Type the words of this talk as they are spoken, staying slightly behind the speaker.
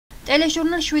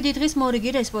ტელეჟურნალ 7 დღის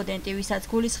მორიგი რესპონდენტი, ვისაც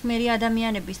გულისხმიერი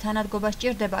ადამიანების თანადგობა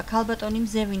სჭირდება, ქალბატონი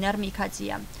მზევინარ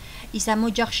მიქაძია. ის ამ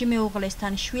ოჯახში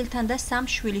მეუღლესთან, შვილთან და 3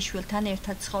 შვილიშვილთან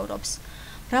ერთად ცხოვრობს.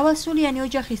 მრავალსულიანი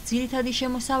ოჯახის ძირითადი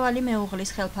შემოსავალი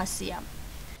მეუღლის ხელფასია.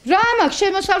 რა მაქვს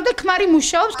შემოსავალი და ქმარი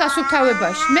მუშაობს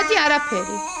გასუფთავებაში. მეტი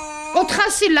არაფერი.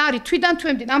 400 ლარი თვიდან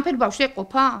თვემდე ამ ფერ ბავშვს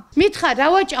ეყოფა? მითხარ რა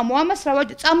ვაჭამო ამას რა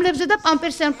ვაჭამო წამლებზე და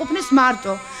პამპერსი არ ყოფნის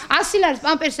მარტო. 100 ლარის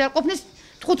პამპერსი არ ყოფნის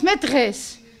 15 დღეს.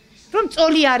 რომ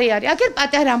წოლი არის. აქერ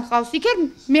პატარა მყავს, იქერ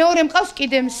მეორე მყავს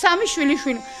კიდე 3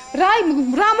 შვილიშვილი.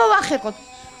 რა მოვახერხოთ?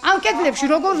 ამ კედლებში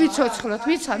როგორ ვიცოცხლოთ?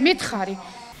 მითხარი.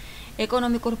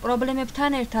 ეკონომიკურ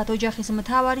პრობლემებთან ერთად ოჯახის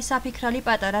მთავარი საფიქრალი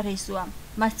პატარა რეზოა.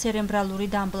 მას ცერებრალური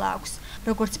დამბლა აქვს.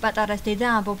 როგორც პატარას დედა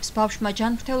ამბობს, ბავშვმა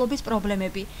ჯანმრთელობის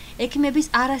პრობლემები ექიმების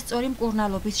არასწორი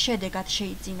მკურნალობის შედეგად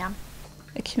შეიძინა.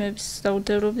 ექიმების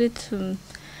დაუდევრობით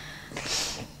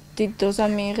დიდ დოზა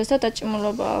მიიღეს და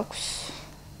დაჭიმულობა აქვს.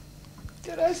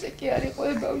 რასე კი არ იყო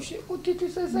ბავშვი 5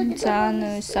 თვის ასაკიდან.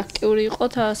 ძალიან აქტიური იყო,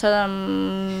 სანამ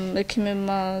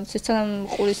ექიმებმა სანამ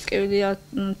ყურის ტკივილი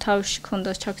თავში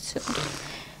ქონდა ჩაქცევა.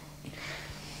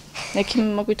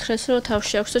 ექიმებმა გითხრეს, რომ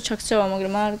თავში აქვს და ჩაქცევა,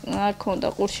 მაგრამ არ ქონდა,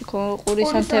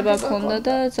 ყურის ანთება ქონდა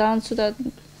და ძალიან ცუდად.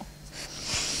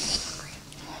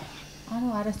 ანუ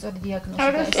არასწორი დიაგნოზა,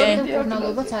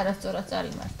 მკურნალობაც არასწორად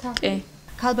წარიმართა. კი.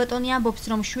 ქალბატონი ამბობს,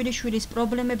 რომ შვილიშვილის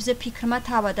პრობლემებზე ფიქრმა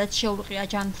თავადაც შეურყია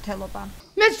ჯანმრთელობა.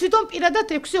 მე თვითონ პირადად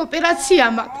 6 ოპერაცია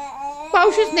მაქვს.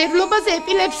 ბავშვის ნერვლობაზე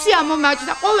ეპილეფსია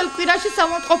მომაჭდა, ყოველ კვირაში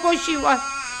სამოწყოფოში ვარ.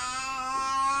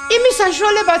 იმის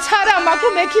საშუალებაც არა მაქვს,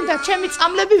 რომ ექიმთან ჩემი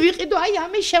წამლები ვიყიდო, აი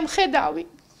ამის შემხედავი.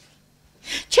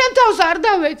 ჩემ თავს არ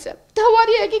დავეცებ.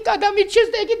 დავარია იგი გადამიჩეს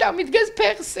და იგი დამიდგეს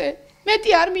ფეხზე.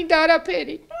 მეტი არ მინდა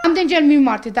არაფერი. რამდენჯერ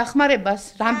მიმართე დახმარებას,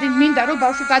 რამდენ მინდა რომ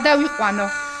ბავშვი გადავიყვანო.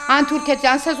 ან თურქეთზე,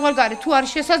 ან საზღვარგარეთ თუ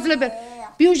არის შესაძლებელი,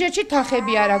 ბიუჯეტში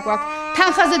თანხები არ აქვს.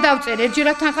 თანხაზე დავწერე,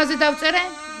 ერთჯერად თანხაზე დავწერე,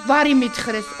 ვარი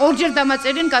მითხრეს. ორჯერ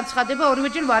დამაწერენ განცხადება,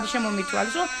 ორივეჯერ ვარი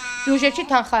შემომითვალეს, რომ ბიუჯეტში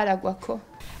თანხა არ აქვს.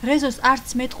 რეზოს არც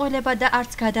მეტყველება და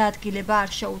არც გადაადგილება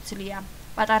არ შეუძლია.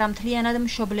 პატარა მთლიანად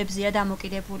მშობლებზეა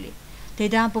დამოკიდებული.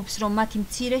 დედა ამბობს, რომ მათი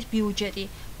მცირე ბიუჯეტი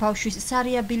ბავშვის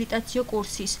სარეაბილიტაციო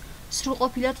კურსის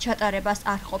სრულყოფილად ჩატარებას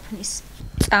არ ყოფნის.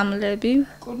 წამლები,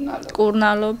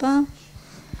 მკურნალობა,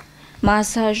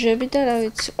 მასაჟები და რა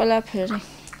ვიცი, ყველაფერი.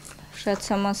 რაც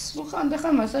ამას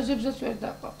ხანდახან მასაჟებზეც ვერ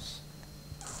დაყავს.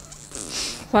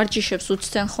 ვარჯიშებს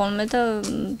უცდენ ხოლმე და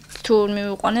თუ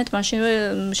მივიყვანეთ, მაშინვე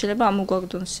შეიძლება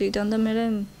ამოგვაგდონ სიდან და მე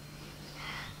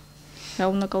რა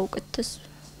უნდა გავუკეთდეს.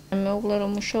 მეუღლე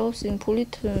რომ მუშაობს, იმ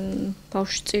ფულით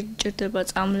ბავშვს ჭირდება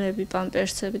წამლები,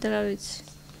 პამპერსები და რა ვიცი.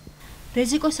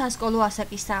 რეზიკო სასკოლო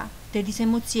ასაკისაა. დედის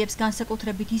ემოციებს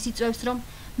განსაკუთრებით ის იწვევს, რომ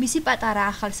მისი პატარა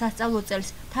ახალ სასწავლო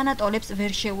წელს თანატოლებს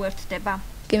ვერ შეუერთდება.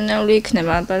 გიმნაზიული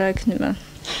იქნება, აბარა იქნება.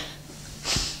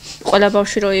 ყველა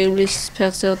ბავშვი რო ივლის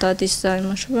ფეხზე დადის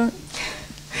დაიმუშავა.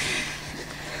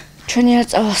 ჩვენი არ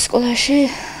წავა სკოლაში,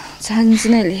 ძალიან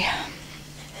ძნელია.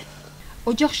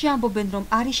 ოჯახში ამბობენ, რომ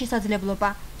არის შესაძლებლობა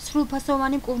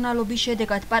სრულფასოვანი მკურნალობის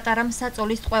შედეგად პატარამ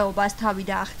საწოლის ტყვეობას თავი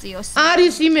დააღწიოს.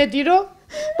 არის იმედი, რომ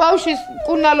ბავშვის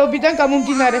მკურნალობიდან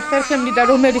გამომდინარე ხერხემლიდან,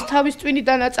 რომელიც თავის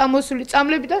ტვინიდანაა წამოსული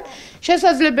წამლებიდან,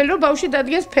 შესაძლებელი რომ ბავშვი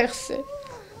დადგეს ფეხზე.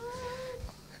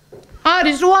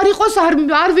 არის რო არ იყოს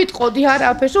არ ვიტყოდი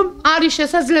არაფერს, რომ არის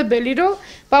შესაძლებელი რომ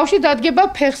ბავშვი დადგება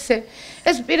ფეხზე.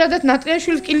 ეს პირადად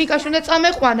ნატრიაშვილის კლინიკაში უნდა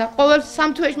წამეყვანა ყოველ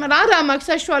 3 თვეში, მაგრამ არა მაქვს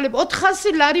საშუალება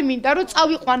 400 ლარი მინდა რომ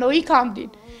წავიყვანო იქ ამდინ.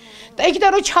 და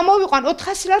იქიდან რომ ჩამოვიყვანო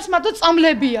 400 ლარს მარტო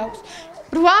წამლები აქვს.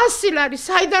 800 ლარი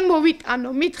საიდან მოვიტანო,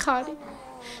 მითხარი.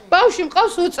 ბავშვი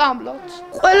მყავს უწამლოდ.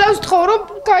 ყველას ვთხოვ რომ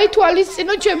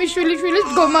გაითვალისწინო ჩემი შვილიშვილის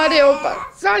მდგომარეობა.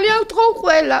 ძალიან ვთხოვ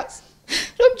ყველას.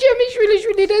 რომ ჩემი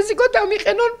შვილიშვილი რეზიკო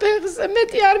დამიყენონ ფეხზე,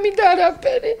 მეტი არ მინდა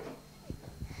არაფერი.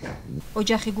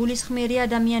 ოჯახი გულისხმიერი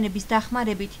ადამიანების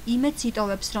დახმარებით იმედს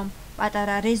იტოვებს, რომ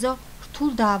პატარა რეზო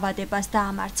რთულ დაავადებას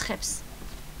დაამარცხებს.